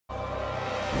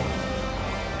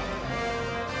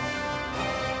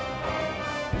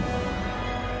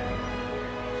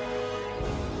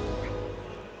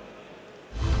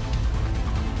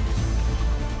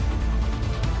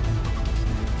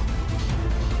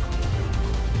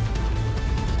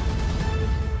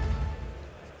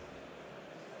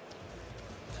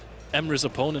Emre's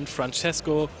opponent,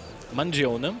 Francesco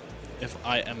Mangione, if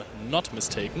I am not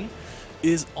mistaken,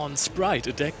 is on Spright,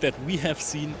 a deck that we have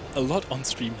seen a lot on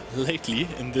stream lately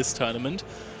in this tournament.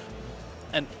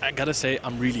 And I gotta say,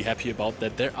 I'm really happy about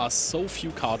that. There are so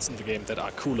few cards in the game that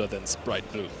are cooler than Spright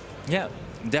Blue. Yeah,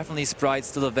 definitely Spright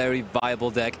still a very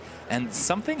viable deck. And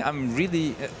something I'm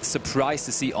really surprised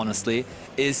to see, honestly,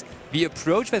 is the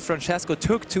approach that Francesco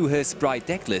took to his Spright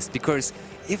deck list. Because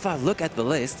if I look at the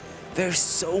list, there's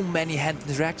so many hand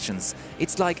interactions.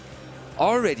 It's like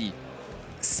already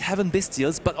 7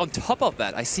 Bestials, but on top of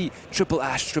that, I see triple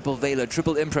Ash, triple Veiler,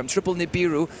 triple Imprem, triple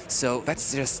Nibiru. So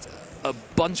that's just a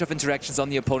bunch of interactions on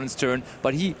the opponent's turn,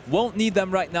 but he won't need them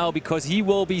right now because he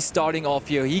will be starting off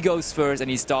here. He goes first and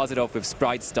he starts it off with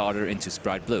Spright starter into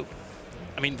Spright Blue.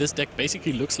 I mean, this deck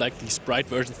basically looks like the Spright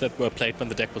versions that were played when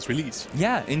the deck was released.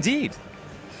 Yeah, indeed.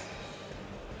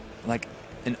 Like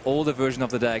an older version of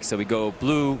the deck, so we go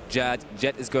blue, Jet.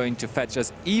 Jet is going to fetch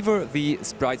us either the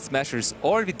Spright Smashers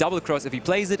or the Double Cross if he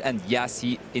plays it, and yes,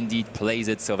 he indeed plays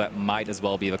it, so that might as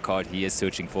well be the card he is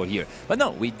searching for here. But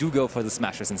no, we do go for the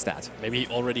Smashers instead. Maybe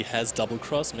he already has Double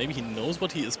Cross, maybe he knows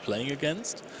what he is playing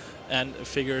against, and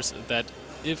figures that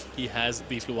if he has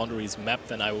the Floowandereeze map,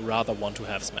 then I would rather want to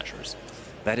have Smashers.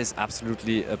 That is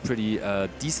absolutely a pretty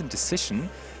decent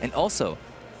decision, and also,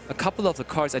 a couple of the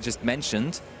cards I just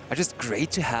mentioned are just great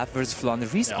to have versus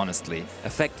Floowandereeze, honestly.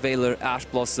 Effect Veiler, Ash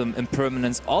Blossom,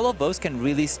 Impermanence, all of those can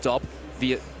really stop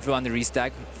the Floowandereeze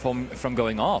deck from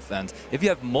going off. And if you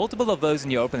have multiple of those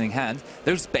in your opening hand,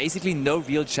 there's basically no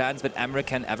real chance that Emre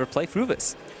can ever play through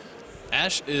this.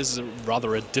 Ash is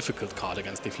rather a difficult card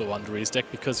against the Floowandereeze deck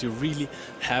because you really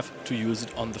have to use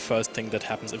it on the first thing that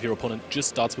happens if your opponent just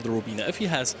starts with a Robina. If he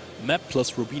has map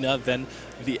plus Robina, then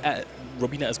the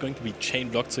Robina is going to be chain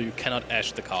blocked, so you cannot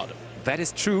Ash the card. That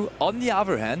is true. On the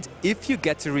other hand, if you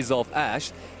get to resolve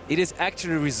Ash, it is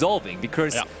actually resolving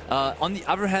because on the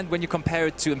other hand, when you compare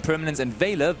it to Impermanence and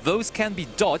Veiler, those can be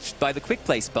dodged by the quick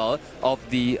play spell of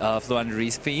the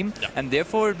Floowandereeze theme, and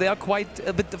therefore they are quite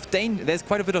a bit of there's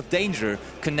quite a bit of danger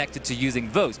connected to using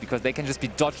those because they can just be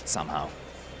dodged somehow.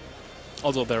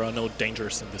 Also, there are no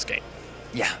dangers in this game.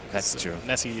 Yeah, that's true.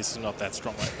 Nessie is not that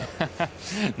strong right now.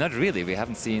 Not really. We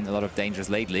haven't seen a lot of dangers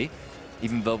lately,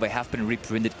 even though they have been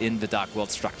reprinted in the Dark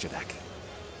World structure deck.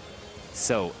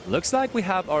 So, looks like we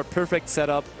have our perfect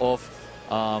setup of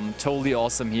Totally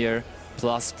Awesome here,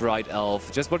 plus Spright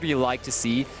Elf, just what we like to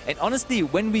see. And honestly,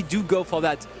 when we do go for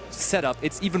that setup,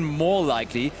 it's even more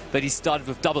likely that he started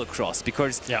with Double Cross,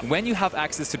 because when you have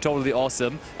access to Totally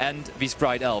Awesome and the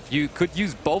Spright Elf, you could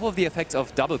use both of the effects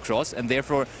of Double Cross, and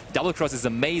therefore Double Cross is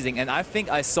amazing. And I think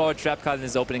I saw a trap card in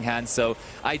his opening hand, so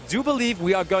I do believe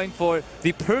we are going for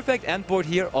the perfect end board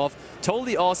here of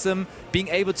Totally Awesome being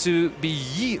able to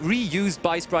be reused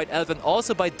by Spright Elf and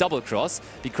also by Double Cross,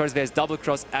 because there's Double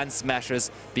Cross and Smashers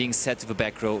being set to the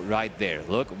back row right there.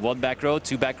 Look, 1 back row,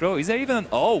 2 back row. Is there even an...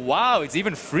 Oh, wow, it's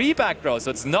even 3 back row. So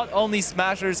it's not only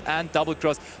Smashers and Double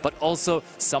Cross, but also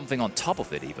something on top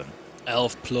of it even.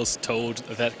 Elf plus Toad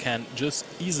that can just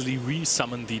easily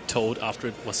re-summon the Toad after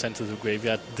it was sent to the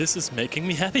graveyard. This is making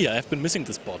me happy. I have been missing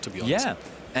this board, to be honest. Yeah.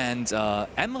 And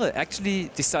Emre actually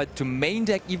decided to main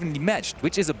deck Evenly Matched,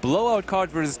 which is a blowout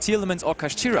card versus Tearlaments or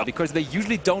Kashtira, because they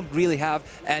usually don't really have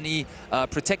any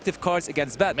protective cards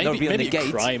against that. Maybe, no real maybe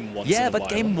negate. Crime once in a but while.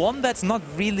 game 1, that's not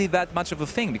really that much of a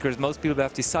thing, because most people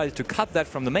have decided to cut that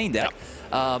from the main deck.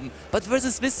 But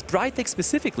versus this Spright deck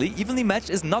specifically, Evenly Matched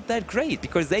is not that great,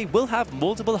 because they will have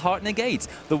multiple hard negates.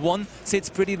 The one sits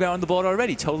pretty well on the board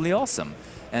already, Totally Awesome.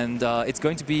 And it's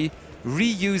going to be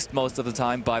reused most of the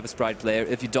time by the Spright player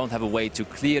if you don't have a way to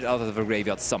clear it out of the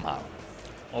graveyard somehow.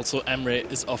 Also, Emre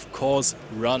is of course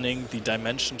running the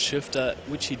Dimension Shifter,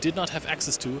 which he did not have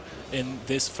access to in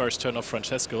this first turn of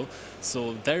Francesco.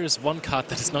 So there is one card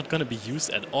that is not going to be used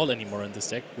at all anymore in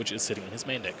this deck, which is sitting in his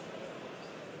main deck.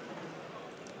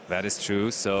 That is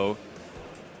true. So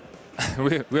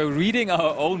we're reading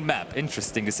our own map.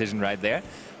 Interesting decision right there.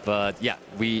 But yeah,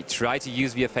 we try to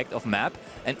use the effect of map,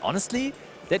 and honestly,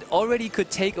 that already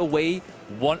could take away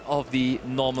one of the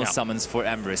normal summons for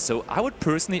Emre. So I would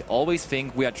personally always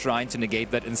think we are trying to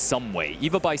negate that in some way,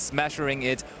 either by smashing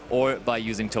it or by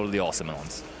using Totally Awesome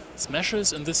ones.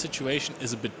 Smashers in this situation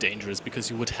is a bit dangerous because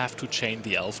you would have to chain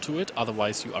the Elf to it,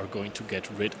 otherwise you are going to get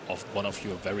rid of one of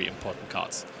your very important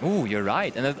cards. Ooh, you're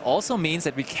right. And that also means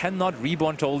that we cannot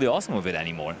reborn Totally Awesome with it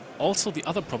anymore. Also, the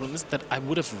other problem is that I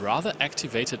would have rather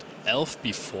activated Elf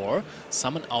before,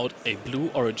 summon out a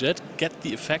blue or a jet, get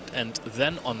the effect, and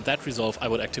then on that resolve I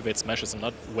would activate Smashers and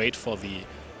not wait for the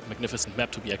magnificent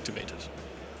map to be activated.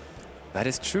 That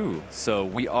is true. So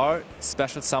we are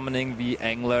special summoning the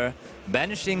Angler,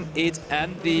 banishing it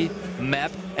and the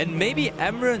map. And maybe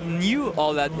Emre knew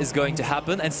all that is going to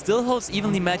happen and still holds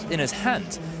Evenly Matched in his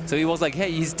hand. So he was like, hey,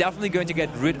 he's definitely going to get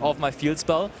rid of my field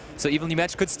spell. So Evenly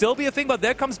Matched could still be a thing, but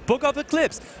there comes Book of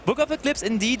Eclipse. Book of Eclipse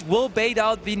indeed will bait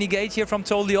out the negate here from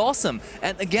Totally Awesome.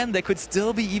 And again, there could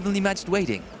still be Evenly Matched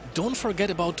waiting. Don't forget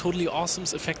about Totally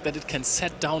Awesome's effect that it can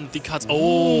set down the cards.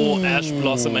 Oh, Ash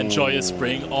Blossom and Joyous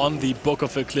Spring on the Book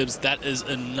of Eclipse. That is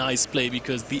a nice play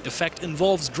because the effect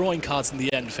involves drawing cards in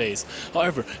the end phase.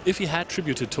 However, if he had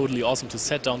tributed Totally Awesome to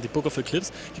set down the Book of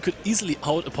Eclipse, he could easily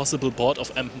out a possible board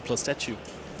of Empen plus Statue.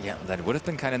 Yeah, that would have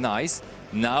been kind of nice.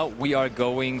 Now we are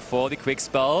going for the quick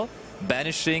spell,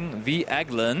 banishing the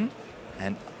Eglin.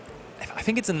 And I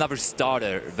think it's another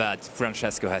starter that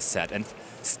Francesco has set. And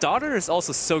starter is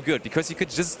also so good because you could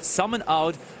just summon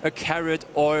out a carrot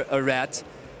or a rat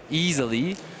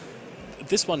easily.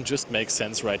 This one just makes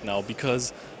sense right now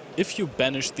because if you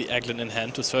banish the Eglin in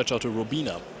hand to search out a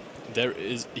Robina, there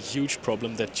is a huge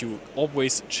problem that you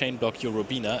always chain block your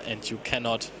Robina and you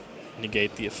cannot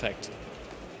negate the effect.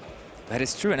 That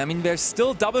is true, and I mean there's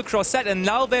still double cross set, and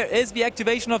now there is the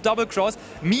activation of double cross,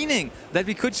 meaning that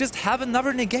we could just have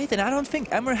another negate, and I don't think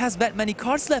Emre has that many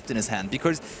cards left in his hand,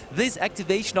 because this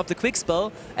activation of the quick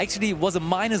spell actually was a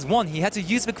 -1. He had to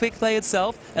use the quick play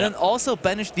itself, and then also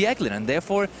banish the Eglin, and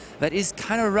therefore that is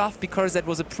kind of rough, because that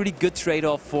was a pretty good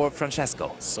trade-off for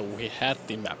Francesco. So we had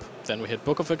the map, then we had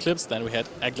Book of Eclipse, then we had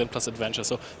Eglin plus Adventure,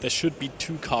 so there should be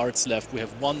 2 cards left. We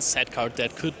have 1 set card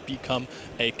that could become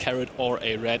a carrot or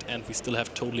a red, and we still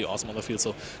have Totally Awesome on the field.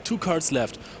 So 2 cards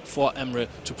left for Emre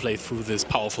to play through this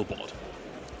powerful board.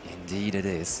 Indeed it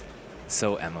is.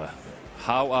 So Emre,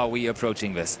 how are we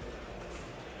approaching this?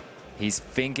 He's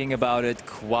thinking about it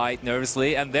quite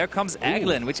nervously, and there comes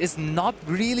Eglin, which is not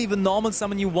really the normal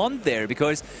summon you want there,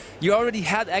 because you already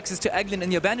had access to Eglin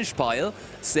in your banish pile,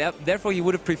 so therefore you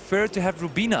would have preferred to have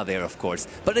Rubina there, of course.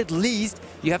 But at least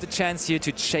you have the chance here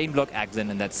to chain block Eglin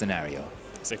in that scenario.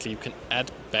 Exactly, you can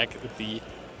add back the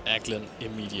Eglin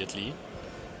immediately.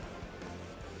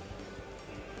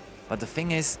 But the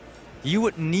thing is, you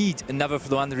would need another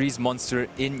Floowandereeze monster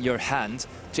in your hand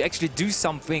to actually do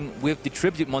something with the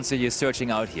tribute monster you're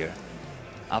searching out here.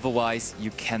 Otherwise,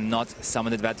 you cannot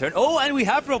summon it that turn. Oh, and we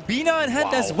have Robina in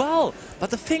hand as well. But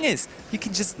the thing is, you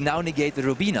can just now negate the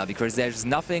Robina because there's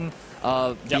nothing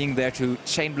being there to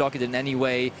chain block it in any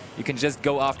way. You can just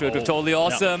go after it with Totally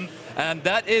Awesome. And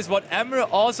that is what Emre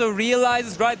also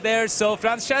realizes right there. So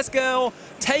Francesco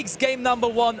takes game number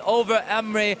 1 over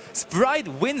Emre. Spright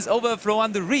wins over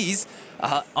Floowandereeze.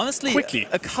 Honestly, quickly.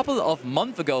 A couple of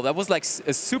months ago, that was like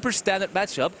a super standard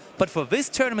matchup. But for this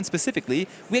tournament specifically,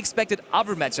 we expected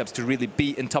other matchups to really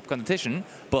be in top competition.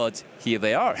 But here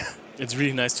they are. It's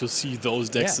really nice to see those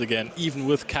decks again, even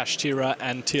with Kashtira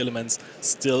and Telements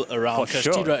still around.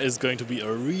 Kashtira is going to be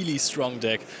a really strong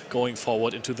deck going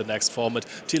forward into the next format.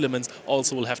 Telements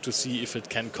also will have to see if it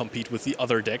can compete with the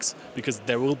other decks, because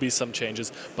there will be some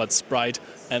changes. But Spright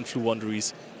and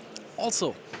Floowandereeze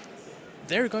also,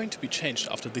 they're going to be changed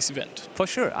after this event. For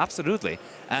sure, absolutely.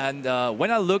 And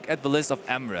when I look at the list of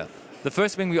Emre, the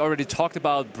first thing we already talked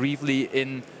about briefly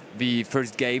in the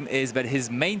first game is that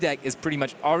his main deck is pretty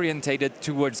much orientated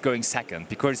towards going second,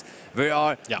 because there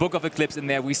are Book of Eclipse in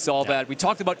there, we saw that. We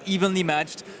talked about Evenly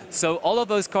Matched, so all of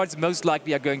those cards most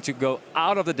likely are going to go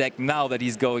out of the deck now that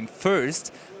he's going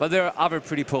first, but there are other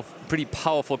pretty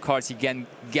powerful cards he can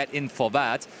get in for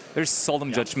that. There's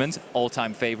Solemn Judgment,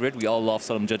 all-time favorite. We all love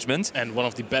Solemn Judgment. And one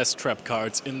of the best trap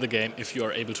cards in the game if you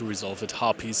are able to resolve it,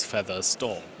 Harpy's Feather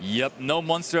Storm. Yep, no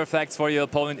monster effects for your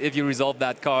opponent if you resolve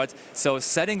that card. So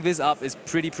setting this up is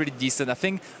pretty decent. I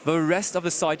think the rest of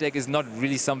the side deck is not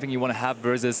really something you want to have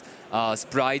versus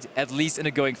Spright, at least in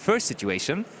a going first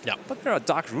situation. Yeah. But there are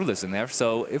Dark Rulers in there,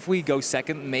 so if we go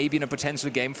second, maybe in a potential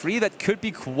game 3, that could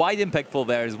be quite impactful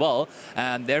there as well.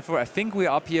 And therefore, I think we're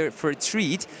up here for a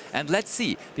treat. And let's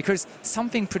see, because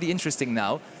something pretty interesting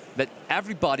now, that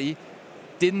everybody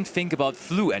didn't think about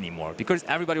Flu anymore, because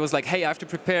everybody was like, hey, I have to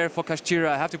prepare for Kashtira,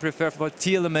 I have to prepare for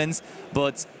Telements,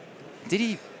 but did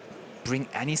he bring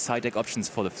any side deck options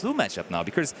for the Flu matchup now?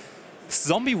 Because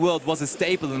Zombie World was a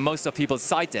staple in most of people's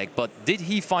side deck, but did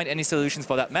he find any solutions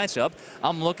for that matchup?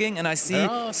 I'm looking and I see there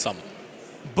are some.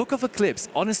 Book of Eclipse,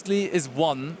 honestly, is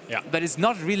one that is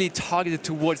not really targeted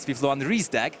towards the Floowandereeze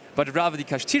deck, but rather the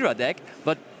Kashtira deck.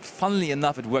 But funnily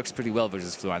enough, it works pretty well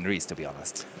versus Floowandereeze, to be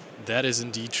honest. That is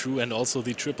indeed true, and also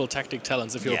the triple tactic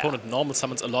talents. If your opponent normal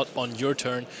summons a lot on your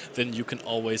turn, then you can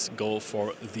always go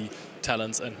for the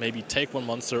talents and maybe take one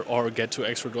monster or get 2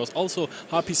 extra draws. Also,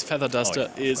 Harpy's Feather Duster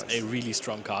is a really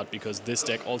strong card because this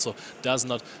deck also does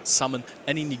not summon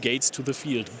any negates to the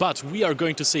field. But we are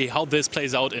going to see how this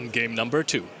plays out in game number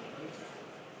 2.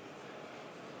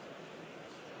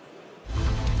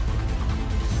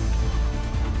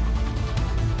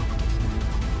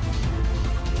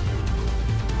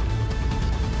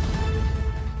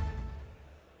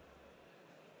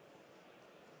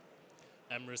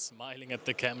 Emre smiling at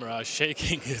the camera,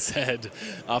 shaking his head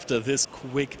after this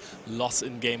quick loss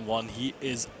in game 1. He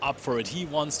is up for it. He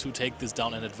wants to take this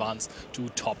down and advance to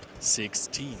top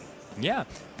 16. Yeah,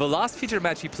 the last feature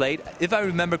match he played, if I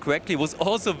remember correctly, was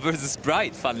also versus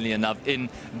Spright, funnily enough, in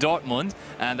Dortmund.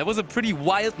 And that was a pretty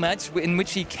wild match in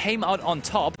which he came out on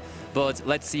top. But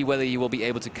let's see whether he will be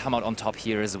able to come out on top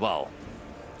here as well.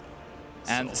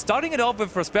 And starting it off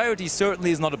with Prosperity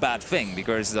certainly is not a bad thing,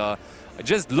 because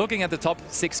just looking at the top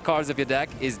 6 cards of your deck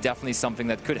is definitely something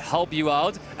that could help you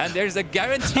out. And there's a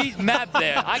guaranteed map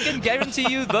there. I can guarantee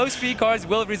you those 3 cards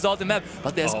will result in map.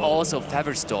 But there's also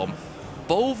Featherstorm.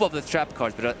 Both of the trap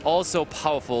cards, but are also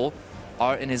powerful,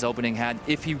 are in his opening hand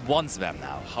if he wants them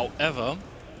now. However,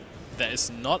 there is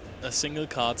not a single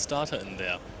card starter in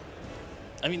there.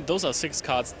 I mean, those are 6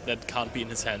 cards that can't be in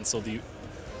his hand, so the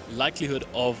likelihood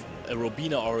of a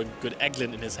Robina or a good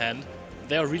Eglin in his hand,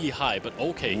 they are really high. But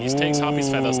okay, he takes Harpy's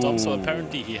Featherstorm, so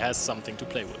apparently he has something to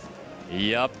play with.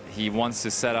 Yep, he wants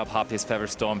to set up Harpy's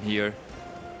Featherstorm here.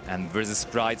 And versus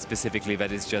Spright specifically,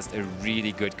 that is just a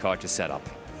really good card to set up.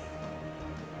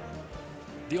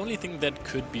 The only thing that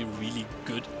could be really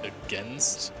good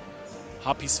against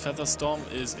Harpy's Featherstorm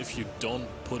is if you don't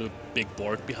put a big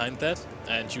board behind that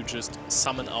and you just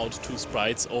summon out 2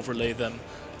 Sprites, overlay them,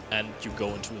 and you go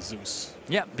into a Zeus.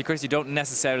 Yeah, because you don't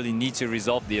necessarily need to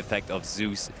resolve the effect of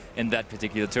Zeus in that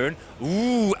particular turn.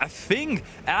 Ooh, I think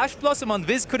Ash Blossom on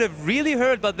this could have really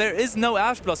hurt, but there is no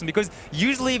Ash Blossom, because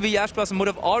usually the Ash Blossom would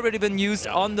have already been used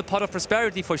on the Pot of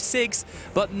Prosperity for 6,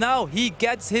 but now he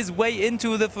gets his way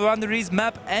into the Floowandereeze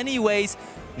map anyways,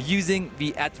 using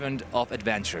the Advent of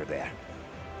Adventure there.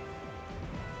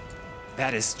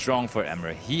 That is strong for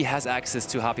Emre. He has access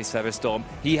to Harpy's Featherstorm,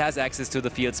 he has access to the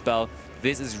field spell.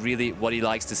 This is really what he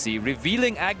likes to see.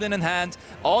 Revealing Eglin in hand,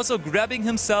 also grabbing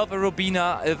himself a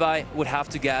Robina, if I would have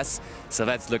to guess. So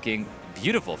that's looking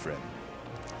beautiful for him.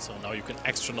 So now you can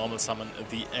extra normal summon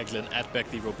the Eglin, add back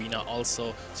the Robina,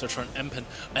 also search for an Empen.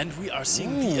 And we are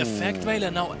seeing the effect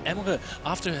Veiler. Now Emre,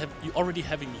 after already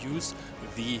having used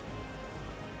the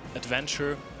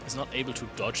Adventure, is not able to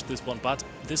dodge this one, but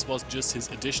this was just his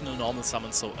additional normal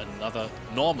summon, so another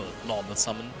normal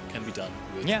summon can be done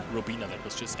with Robina that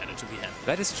was just added to the hand.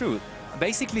 That is true.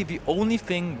 Basically, the only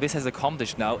thing this has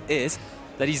accomplished now is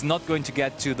that he's not going to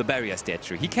get to the barrier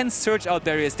statue. He can search out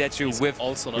barrier statue with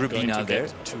also not Robina going to there.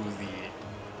 Get to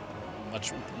the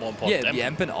much more important the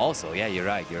Empen also. Yeah, you're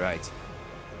right, you're right.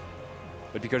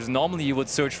 But because normally you would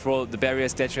search for the barrier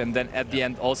statue and then at the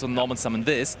end also normal summon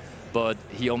this, but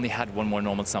he only had one more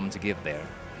normal summon to give there.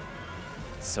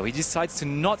 So he decides to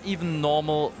not even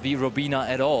normal the Robina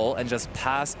at all and just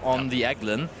pass on the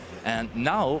Eglin. And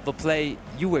now the play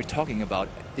you were talking about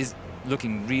is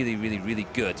looking really, really, really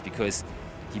good, because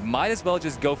he might as well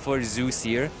just go for Zeus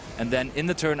here and then in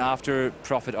the turn after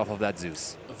profit off of that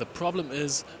Zeus. The problem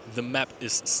is the map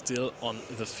is still on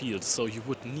the field, so you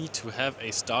would need to have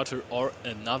a starter or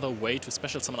another way to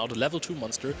special summon out a level 2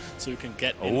 monster so you can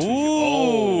get into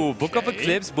your Book of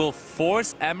Eclipse will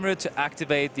force Emre to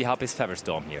activate the Harpy's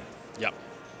Featherstorm here. Yeah.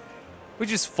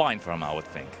 Which is fine for him, I would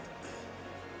think.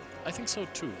 I think so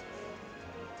too.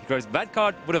 Because that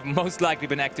card would have most likely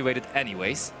been activated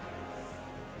anyways.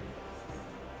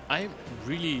 I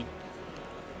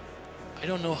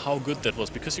don't know how good that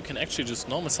was, because you can actually just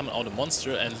normal summon out a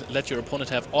monster and let your opponent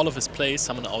have all of his plays,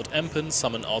 summon out Empen,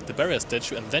 summon out the barrier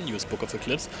statue, and then use Book of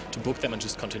Eclipse to book them and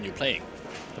just continue playing.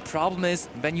 The problem is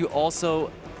then you also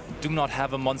do not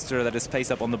have a monster that is face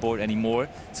up on the board anymore,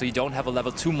 so you don't have a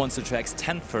level 2 monster to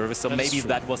extend further, so maybe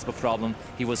that was the problem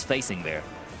he was facing there.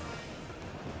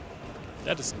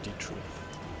 That is indeed true.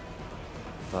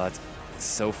 But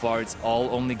so far it's all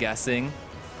only guessing.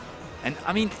 And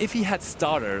I mean, if he had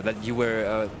starter that you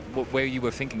were, where you were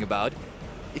thinking about,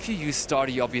 if you use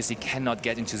starter, you obviously cannot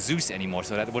get into Zeus anymore.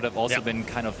 So that would have also been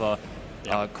kind of a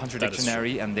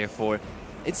contradictory, and therefore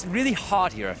it's really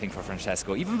hard here, I think, for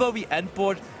Francesco. Even though the end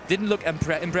board didn't look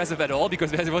impressive at all,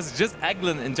 because it was just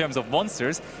Eglin in terms of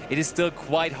monsters, it is still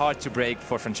quite hard to break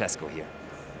for Francesco here.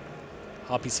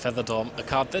 Harpy's Featherdom, a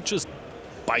card that just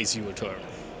buys you a turn.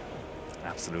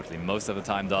 Absolutely, most of the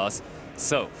time does.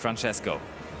 So, Francesco,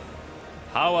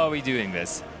 how are we doing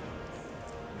this?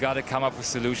 Gotta come up with a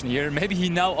solution here. Maybe he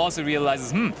now also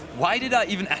realizes, why did I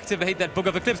even activate that Book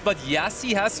of Eclipse? But yes,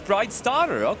 he has Spright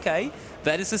starter. Okay,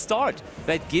 that is a start.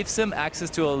 That gives him access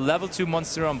to a level 2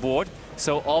 monster on board.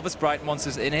 So all the Spright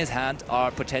monsters in his hand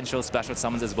are potential special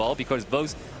summons as well, because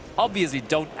those obviously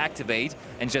don't activate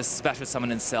and just special summon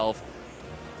himself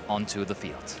onto the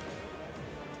field.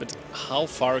 But how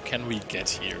far can we get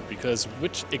here? Because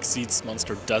which Exceeds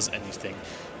monster does anything?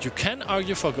 You can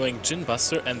argue for going Djinn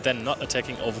Buster and then not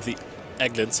attacking over the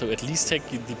Eglin, so at least take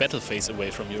the battle phase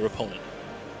away from your opponent.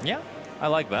 Yeah, I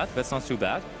like that. That's not too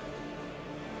bad.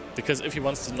 Because if he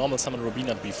wants to normal summon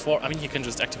Robina before, I mean, he can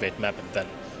just activate map and then...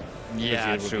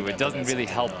 Yeah, true. It doesn't really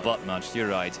help that much. You're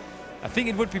right. I think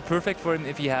it would be perfect for him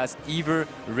if he has either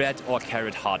red or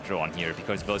carrot hard draw on here,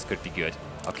 because both could be good.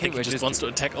 Okay, he just wants to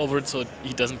attack over it so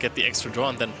he doesn't get the extra draw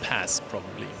and then pass,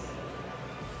 probably.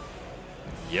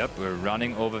 Yep, we're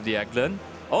running over the Eglin.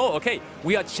 Oh, okay.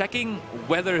 We are checking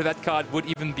whether that card would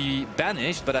even be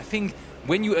banished, but I think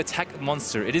when you attack a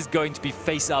monster, it is going to be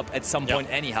face up at some point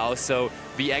anyhow, so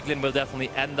the Eglin will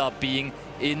definitely end up being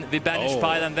in the banished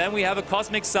pile. And then we have a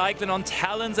Cosmic Cyclone on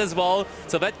Talons as well.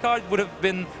 So that card would have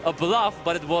been a bluff,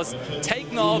 but it was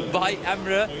taken off by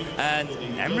Emre. And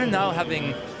Emre now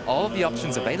having all of the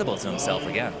options available to himself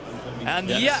again. And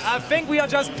yeah, I think we are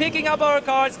just picking up our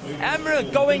cards.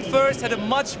 Emre going first, had a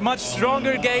much, much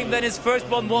stronger game than his first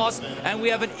one was. And we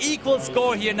have an equal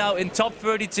score here now in top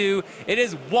 32. It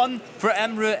is 1 for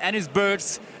Emre and his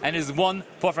birds, and it is 1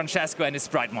 for Francesco and his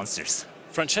Spright monsters.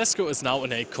 Francesco is now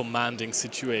in a commanding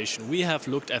situation. We have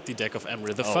looked at the deck of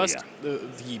Emre.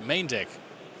 The main deck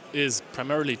is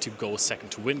primarily to go second,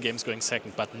 to win games going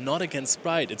second, but not against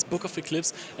Spright. It's Book of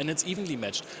Eclipse and it's evenly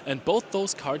matched. And both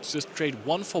those cards just trade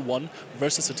 1-for-1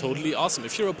 versus a totally awesome.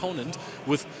 If your opponent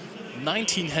with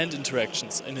 19 hand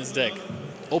interactions in his deck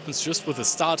opens just with a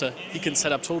starter, he can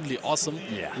set up totally awesome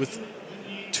with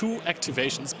 2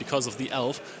 activations because of the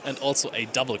elf and also a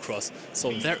double cross.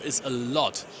 So there is a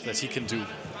lot that he can do.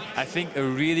 I think a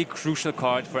really crucial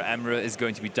card for Emre is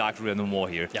going to be Dark Ruler no More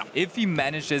here. Yeah. If he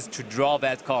manages to draw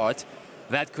that card,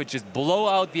 that could just blow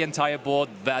out the entire board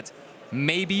that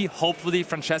maybe, hopefully,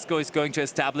 Francesco is going to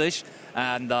establish,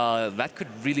 and that could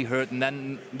really hurt. And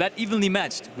then that evenly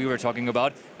matched we were talking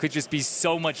about could just be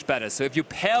so much better. So if you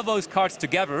pair those cards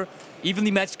together,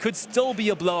 evenly matched could still be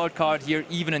a blowout card here,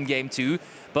 even in game 2.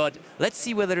 But let's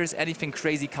see whether there's anything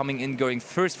crazy coming in going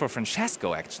first for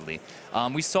Francesco, actually.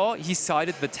 We saw he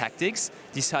sided the tactics,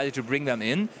 decided to bring them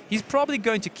in. He's probably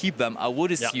going to keep them, I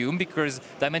would assume, because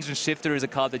Dimension Shifter is a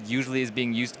card that usually is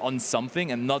being used on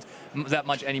something and not that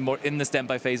much anymore in the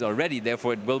standby phase already.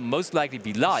 Therefore, it will most likely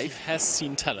be live. He has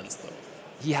seen talents, though.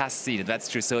 He has seen it, that's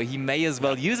true. So he may as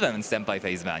well use them in standby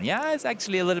phase, man. Yeah, it's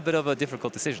actually a little bit of a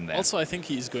difficult decision there. Also, I think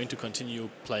he is going to continue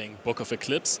playing Book of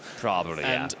Eclipse. Probably,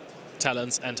 and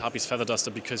Talons and Harpy's Feather Duster,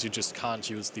 because you just can't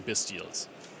use the Bestials.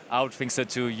 I would think so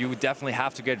too. You definitely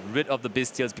have to get rid of the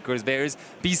Bestials, because there is,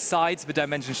 besides the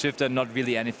Dimension Shifter, not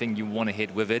really anything you want to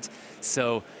hit with it.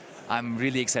 So I'm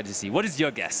really excited to see. What is your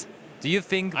guess? Do you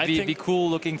think the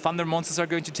cool-looking Thunder monsters are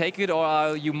going to take it, or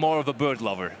are you more of a bird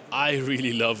lover? I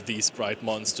really love these Spright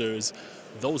monsters.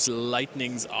 Those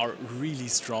lightnings are really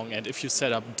strong, and if you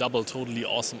set up double totally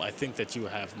awesome, I think that you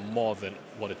have more than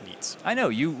what it needs. I know,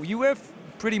 you were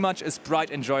pretty much a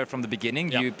Spright enjoyer from the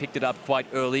beginning. You picked it up quite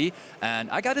early, and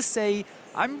I gotta say,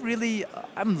 I'm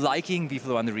liking the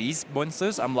Floowandereeze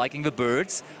monsters. I'm liking the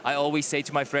birds. I always say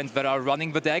to my friends that are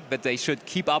running the deck that they should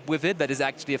keep up with it. That is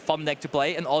actually a fun deck to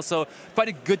play, and also quite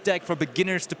a good deck for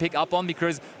beginners to pick up on,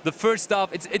 because the first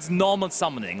stuff, it's normal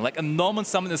summoning. Like, a normal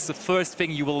summon is the first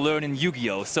thing you will learn in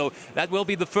Yu-Gi-Oh! So that will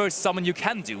be the first summon you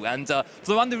can do. And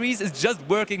Floowandereeze is just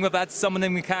working with that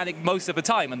summoning mechanic most of the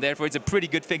time, and therefore it's a pretty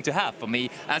good thing to have for me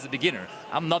as a beginner.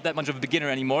 I'm not that much of a beginner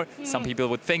anymore. Some people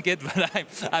would think it, but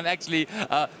I'm actually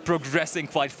progressing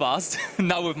quite fast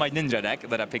now with my ninja deck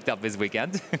that I picked up this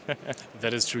weekend.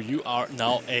 That is true. You are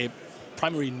now a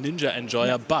primary ninja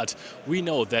enjoyer, but we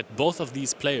know that both of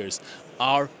these players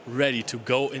are ready to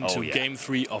go into game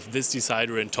 3 of this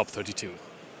decider in top 32.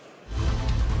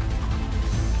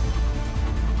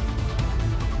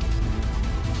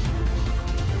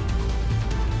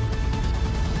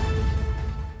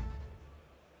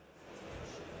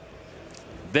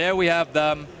 There we have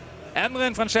them. Emre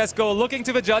and Francesco looking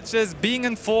to the judges, being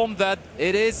informed that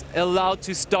it is allowed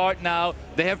to start now.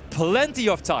 They have plenty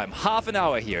of time, half an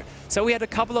hour here. So we had a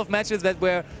couple of matches that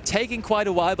were taking quite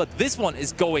a while, but this one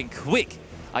is going quick.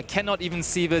 I cannot even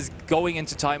see this going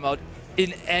into timeout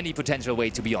in any potential way,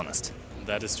 to be honest.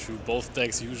 That is true. Both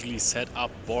decks usually set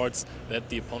up boards that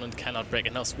the opponent cannot break.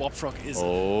 And now Swap Frog is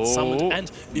summoned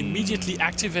and immediately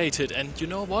activated. And you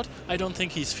know what? I don't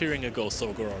think he's fearing a Ghost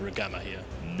Ogre or a Gamma here.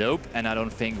 Nope, and I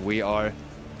don't think we are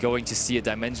going to see a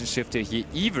Dimension Shifter here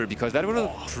either, because that would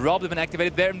have probably been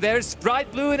activated there. And there's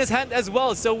Spright Blue in his hand as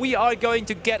well, so we are going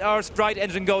to get our Spright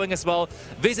engine going as well.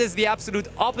 This is the absolute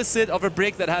opposite of a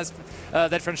brick that has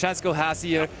that Francesco has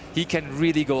here. He can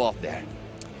really go off there.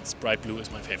 Spright Blue is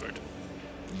my favorite.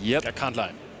 Yep. I can't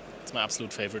lie. It's my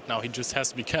absolute favorite. Now he just has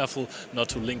to be careful not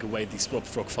to link away the Swap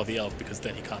Frog for the Elf, because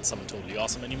then he can't summon Totally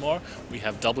Awesome anymore. We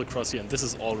have Double Cross here, and this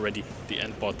is already the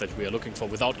end board that we are looking for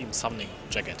without even summoning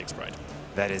Gigantic Spright.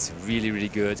 That is really, really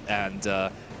good. And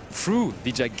through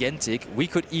the Gigantic, we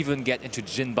could even get into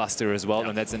Djinn Buster as well,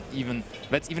 and that's even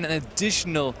an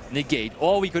additional negate.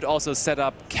 Or we could also set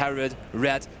up Carrot,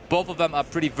 Red. Both of them are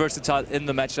pretty versatile in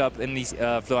the matchup, in the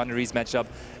Floowandereeze matchup,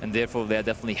 and therefore they're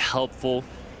definitely helpful.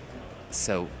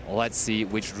 So let's see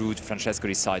which route Francesco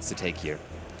decides to take here.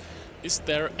 Is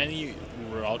there any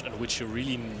route in which you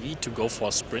really need to go for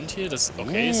a sprint here?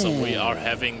 Okay, so we are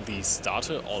having the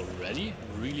starter already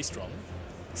really strong.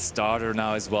 Starter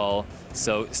now as well.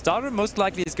 So starter most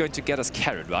likely is going to get us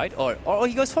Carrot, right? Or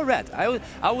he goes for Red.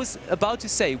 I was about to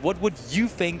say, what would you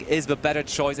think is the better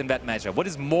choice in that matchup? What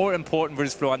is more important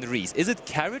versus Floowandereeze? Is it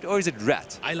Carrot or is it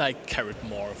Red? I like Carrot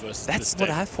more versus That's what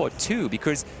I thought too,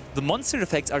 because the monster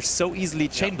effects are so easily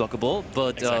chain blockable,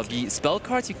 but the spell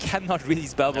cards you cannot really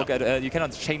spell block you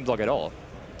cannot chain block at all.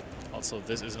 Also,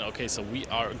 this isn't okay, so we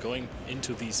are going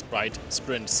into the Spright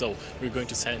sprint. So we're going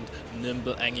to send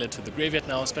Nimble Angler to the graveyard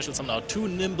now, special summon out 2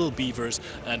 Nimble Beavers,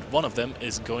 and one of them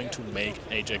is going to make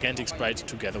a Gigantic Spright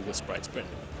together with Spright Sprint.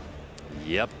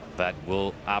 Yep, that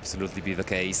will absolutely be the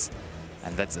case.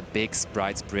 And that's a big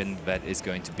Spright Sprint that is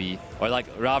going to be, or like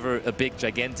rather a big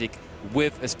Gigantic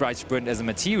with a Spright Sprint as a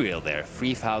material there.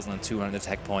 3,200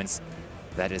 attack points.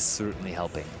 That is certainly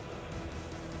helping.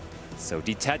 So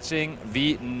detaching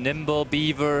the Nimble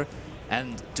Beaver,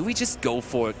 and do we just go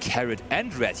for Carrot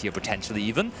and Red here potentially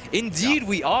even? Indeed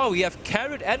we are, we have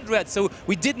Carrot and Red, so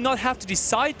we did not have to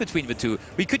decide between the two.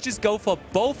 We could just go for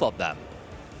both of them.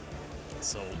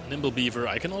 So Nimble Beaver,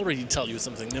 I can already tell you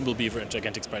something, Nimble Beaver and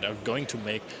Gigantic Spright are going to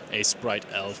make a Spright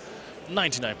Elf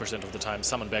 99% of the time,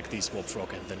 summon back the Swap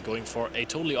Frog, and then going for a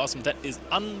Totally Awesome that is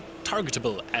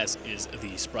untargetable, as is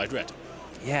the Spright Red.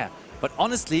 Yeah, but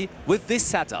honestly, with this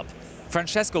setup,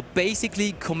 Francesco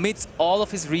basically commits all of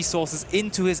his resources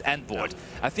into his end board.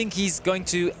 I think he's going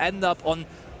to end up on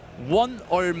 1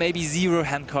 or maybe 0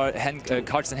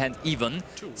 cards in hand even.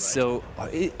 2, right? So,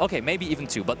 okay, maybe even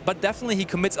 2, but definitely he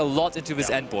commits a lot into his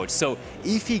end board. So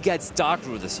if he gets Dark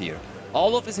Rulers here,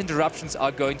 all of his interruptions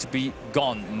are going to be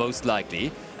gone, most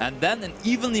likely. And then an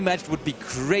evenly matched would be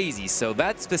crazy. So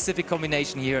that specific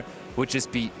combination here would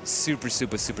just be super,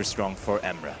 super, super strong for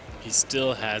Emre. He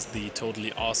still has the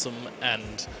Totally Awesome,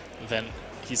 and then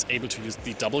he's able to use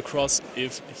the Double Cross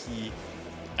if he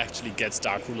actually gets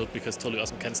Dark Ruler, because Totally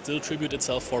Awesome can still tribute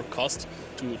itself for cost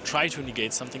to try to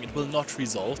negate something. It will not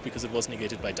resolve because it was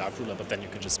negated by Dark Ruler, but then you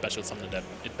can just special summon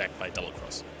it back by Double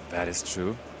Cross. That is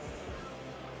true.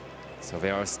 So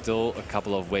there are still a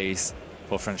couple of ways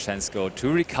for Francesco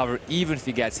to recover, even if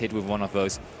he gets hit with one of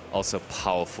those also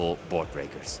powerful board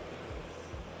breakers.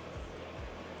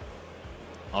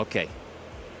 Okay.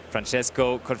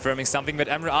 Francesco confirming something that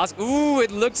Emre asked. Ooh,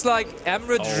 it looks like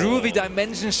Emre drew the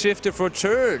Dimension Shifter for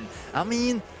turn. I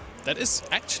mean, that is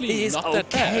actually not that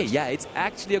bad. Yeah, it's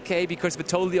actually okay, because the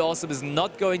Totally Awesome is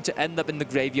not going to end up in the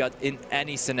graveyard in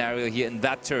any scenario here in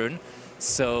that turn.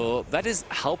 So that is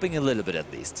helping a little bit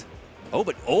at least. Oh,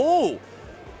 but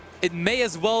it may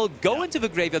as well go into the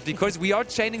graveyard, because we are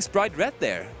chaining Spright Red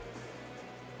there.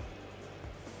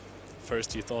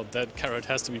 First you thought that Carrot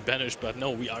has to be banished, but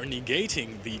no, we are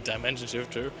negating the Dimension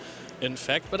Shifter, in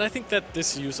fact. But I think that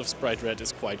this use of Spright Red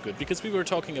is quite good, because we were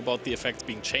talking about the effects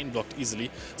being chain blocked easily.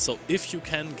 So if you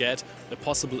can get a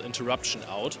possible interruption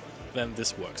out, then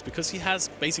this works, because he has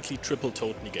basically triple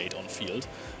Toad negate on field,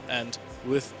 and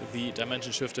with the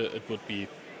Dimension Shifter it would be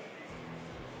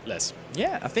less.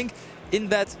 Yeah, I think in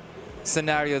that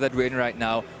scenario that we're in right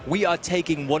now, we are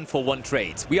taking 1-for-1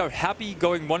 trades. We are happy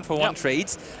going 1-for-1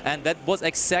 trades, and that was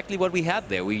exactly what we had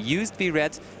there. We used the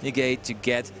red negate to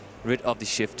get rid of the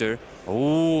shifter.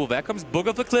 Oh, there comes Book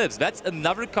of Eclipse. That's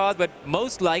another card that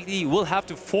most likely will have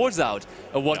to force out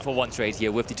a 1-for-1 trade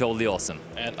here with the Totally Awesome.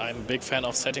 And I'm a big fan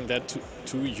of setting that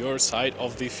to your side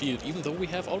of the field, even though we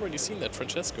have already seen that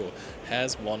Francesco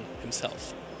has one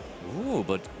himself. Ooh,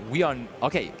 but we are...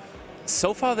 Okay.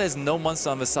 So far, there's no monster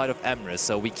on the side of Emre,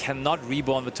 so we cannot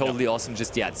reborn the Totally Awesome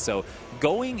just yet. So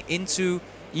going into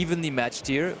evenly matched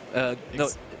here. No,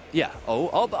 yeah.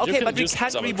 Okay, but we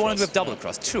can't reborn with double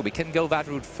cross. True, we can go that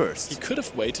route first. He could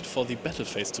have waited for the battle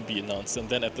phase to be announced and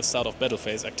then at the start of battle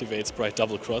phase activate Spright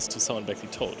double cross to summon back the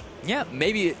Toad. Yeah,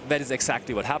 maybe that is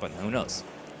exactly what happened. Who knows?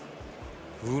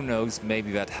 Who knows?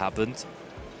 Maybe that happened.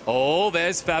 Oh,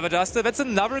 there's Floowandereeze. That's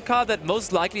another card that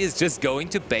most likely is just going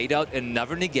to bait out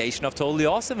another negation of Totally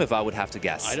Awesome, if I would have to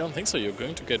guess. I don't think so. You're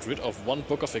going to get rid of one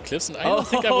Book of Eclipse, and I don't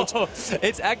think I would...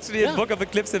 It's actually a Book of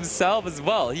Eclipse himself as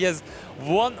well. He has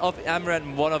one of Emre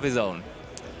and one of his own.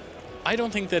 I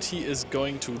don't think that he is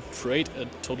going to trade a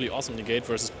Totally Awesome negate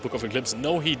versus Book of Eclipse.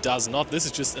 No, he does not. This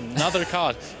is just another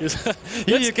card.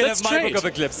 You can have my Book of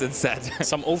Eclipse instead.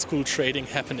 Some old school trading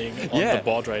happening on the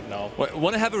board right now.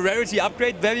 Want to have a rarity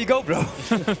upgrade? There you go, bro.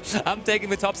 I'm taking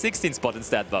the top 16 spot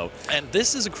instead, though. And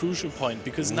this is a crucial point,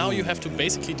 because now you have to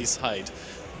basically decide,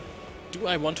 do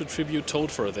I want to tribute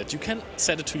Toad for that? You can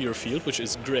set it to your field, which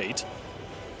is great.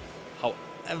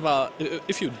 However,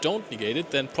 if you don't negate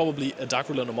it, then probably a Dark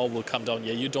Ruler no more will come down.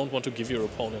 Yeah, you don't want to give your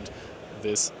opponent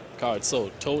this card.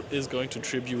 So Toad is going to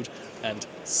tribute and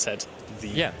set the...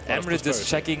 Yeah, Emre just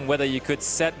checking whether you could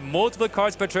set multiple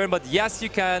cards per turn, but yes, you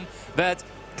can. That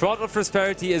Prod of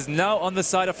Prosperity is now on the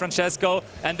side of Francesco,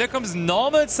 and there comes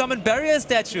normal summon barrier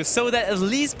statue, so that at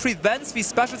least prevents the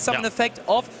special summon effect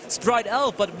of Spright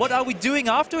Elf. But what are we doing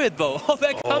after it, though? Oh,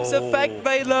 there comes Effect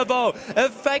Veiler, though.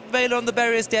 Effect Veiler on the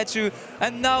barrier statue,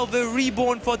 and now the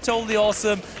reborn for Totally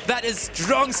Awesome. That is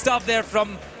strong stuff there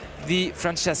from the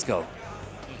Francesco.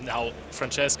 Now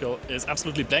Francesco is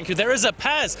absolutely blank here. There is a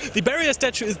pass! The barrier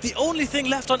statue is the only thing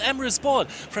left on Emre's board.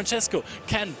 Francesco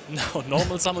can now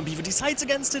normal summon Beaver. Decides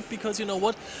against it because, you know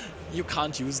what? You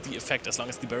can't use the effect as long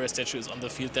as the barrier statue is on the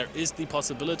field. There is the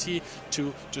possibility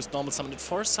to just normal summon it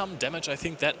for some damage. I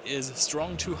think that is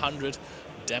strong 200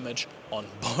 damage on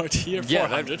board here. Yeah,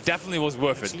 400. that definitely was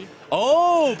worth it.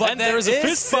 Oh, but and there is a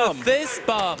fist bump. Fist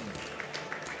bump.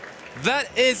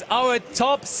 That is our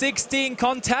top 16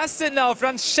 contestant now.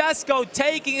 Francesco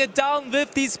taking it down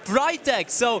with the Spright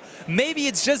deck. So maybe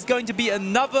it's just going to be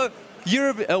another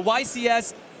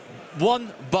YCS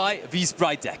won by the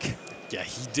Spright deck. Yeah,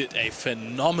 he did a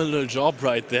phenomenal job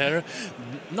right there.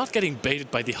 Not getting baited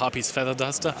by the Harpy's Feather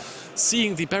Duster,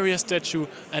 seeing the barrier statue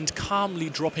and calmly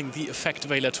dropping the effect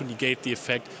Veiler to negate the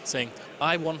effect, saying,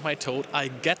 I want my Toad, I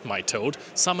get my Toad,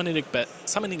 summoning it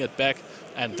back,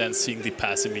 and then seeing the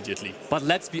pass immediately. But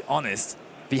let's be honest,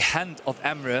 the hand of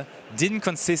Emre didn't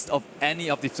consist of any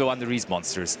of the Floowandereeze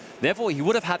monsters. Therefore, he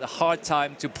would have had a hard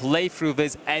time to play through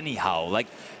this anyhow. Like,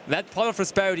 that Pot of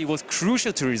Prosperity was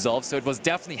crucial to resolve, so it was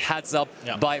definitely heads up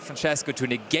by Francesco to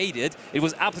negate it. It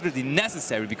was absolutely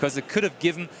necessary because it could have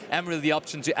given Emre the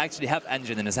option to actually have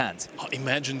Engine in his hand. Oh,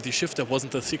 imagine the Shifter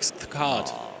wasn't the 6th card.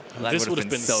 Oh, this would have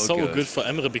been so good for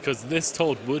Emre because this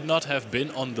Toad would not have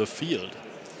been on the field.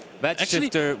 That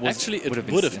Shifter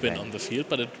would have been on the field,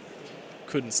 but it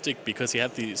couldn't stick because he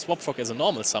had the Swap Frog as a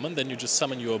normal summon. Then you just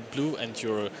summon your blue and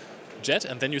your Jet,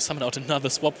 and then you summon out another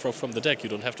Swap Frog from the deck. You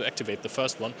don't have to activate the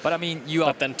first one. But I mean,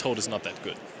 but then Toad is not that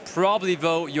good. Probably,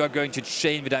 though, you are going to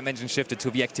chain the Dimension Shifter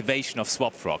to the activation of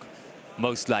Swap Frog.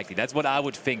 Most likely. That's what I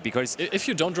would think, because... If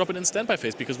you don't drop it in standby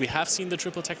phase, because we have seen the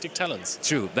triple tactic talents.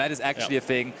 True, that is actually a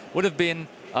thing. Would have been,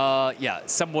 yeah,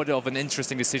 somewhat of an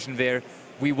interesting decision there.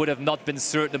 We would have not been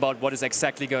certain about what is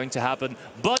exactly going to happen,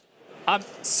 but I'm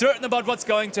certain about what's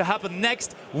going to happen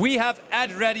next. We have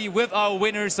Ed ready with our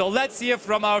winner, so let's hear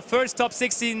from our first top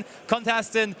 16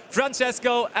 contestant,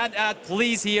 Francesco, and Ed,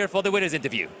 please hear for the winner's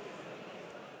interview.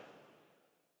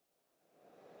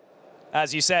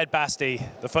 As you said, Basti,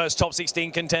 the first top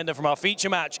 16 contender from our feature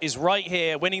match is right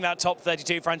here, winning that top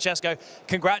 32. Francesco,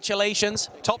 congratulations.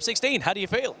 Top 16, how do you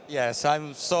feel? Yes,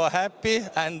 I'm so happy,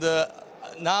 and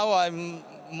now I'm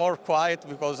more quiet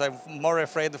because I'm more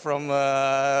afraid from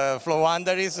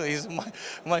Floowandereeze. Is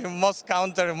my most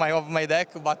counter of my deck,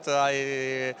 but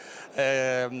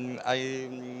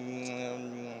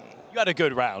you had a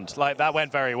good round. Like, that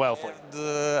went very well for you.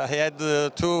 I had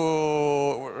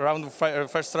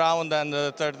first round and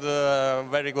third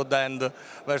very good end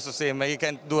versus him. He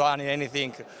can't do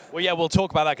anything. Well, yeah, we'll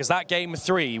talk about that because that game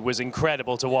 3 was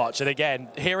incredible to watch. And again,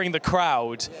 hearing the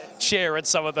crowd cheer at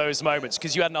some of those moments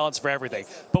because you had an answer for everything.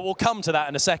 But we'll come to that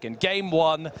in a second. Game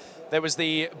 1, there was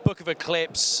the Book of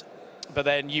Eclipse, but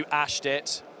then you ashed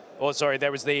it. Oh, sorry,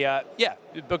 there was the,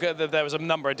 there was a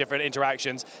number of different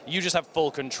interactions. You just have full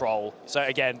control. So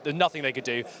again, there's nothing they could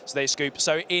do, so they scoop.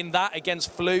 So in that against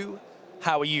Flu,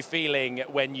 how are you feeling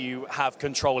when you have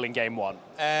control in game one?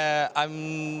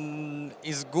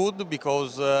 It's good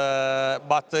because,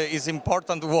 but it's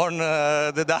important to warn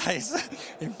the dice.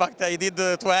 In fact, I did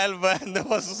 12 and I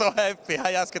was so happy.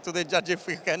 I asked to the judge if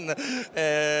he can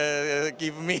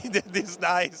give me this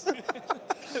dice.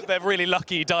 They're really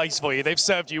lucky dice for you. They've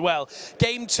served you well.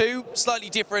 Game two, slightly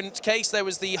different case. There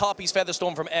was the Harpy's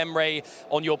Featherstorm from Emre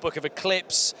on your Book of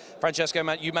Eclipse. Francesco,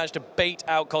 you managed to bait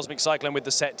out Cosmic Cyclone with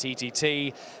the set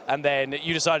TTT, and then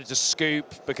you decided to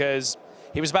scoop because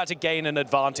he was about to gain an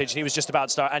advantage and he was just about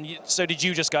to start. And so did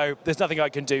you just go, there's nothing I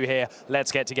can do here, let's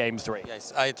get to game three?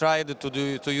 Yes, I tried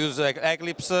to use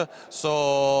Eclipse,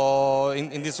 so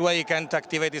in this way he can't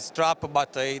activate his trap,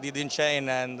 but he didn't chain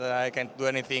and I can't do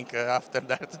anything after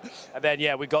that. And then,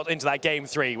 yeah, we got into that game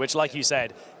three, which, like you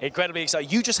said, incredibly exciting.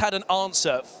 You just had an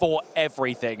answer for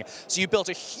everything. So you built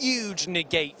a huge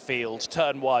negate field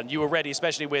turn one. You were ready,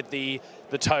 especially with the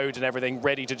Toad and everything,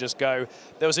 ready to just go.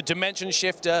 There was a dimension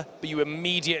shifter, but you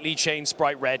immediately changed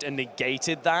Spright Red and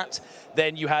negated that.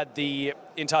 Then you had the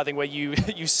entire thing where you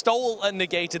stole and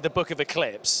negated the Book of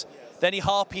Eclipse. Then he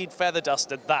Harpied Feather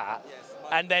Dusted that.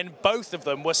 And then both of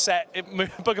them were set in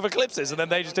Book of Eclipses, and then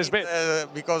they just disappeared.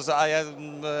 Because I had,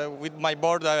 with my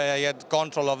board, I had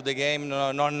control of the game.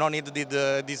 No need did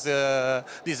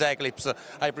this Eclipse.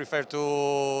 I prefer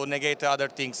to negate other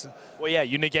things. Well, yeah,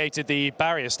 you negated the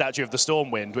barrier statue of the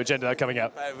Stormwind, which ended up coming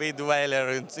up. With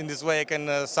Whaler, in this way I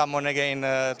can summon again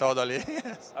totally.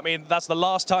 I mean, that's the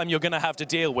last time you're going to have to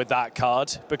deal with that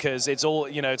card, because it's all,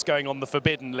 you know, it's going on the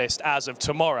forbidden list as of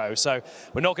tomorrow. So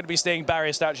we're not going to be seeing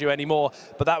barrier statue anymore.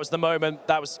 But that was the moment,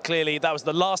 that was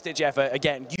the last-ditch effort.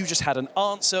 Again, you just had an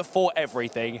answer for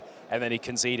everything, and then he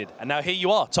conceded. And now here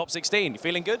you are, top 16. You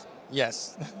feeling good?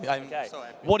 Yes, I'm okay. So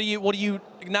happy. What do you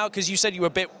now, because you said you were a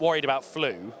bit worried about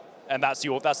Flu, and that's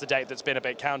the date that's been a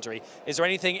bit countery. Is there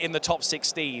anything in the top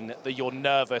 16 that you're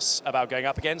nervous about going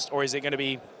up against, or is it going to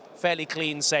be fairly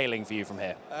clean sailing for you from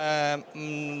here?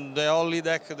 The only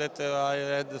deck that I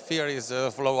had fear is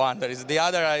Floowandereeze. The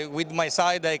other, with my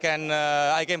side, I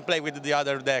can play with the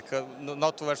other deck,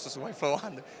 not versus my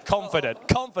Floowandereeze.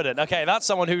 Confident. Okay, that's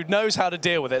someone who knows how to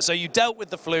deal with it. So you dealt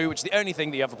with the Flu, which is the only thing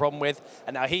that you have a problem with,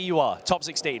 and now here you are, top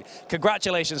 16.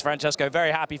 Congratulations, Francesco.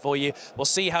 Very happy for you. We'll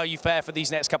see how you fare for these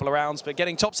next couple of rounds, but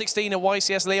getting top 16 at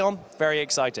YCS Lyon, very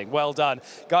exciting. Well done.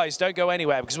 Guys, don't go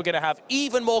anywhere, because we're going to have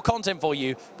even more content for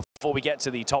you before we get to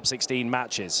the top 16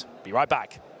 matches. Be right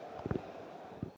back.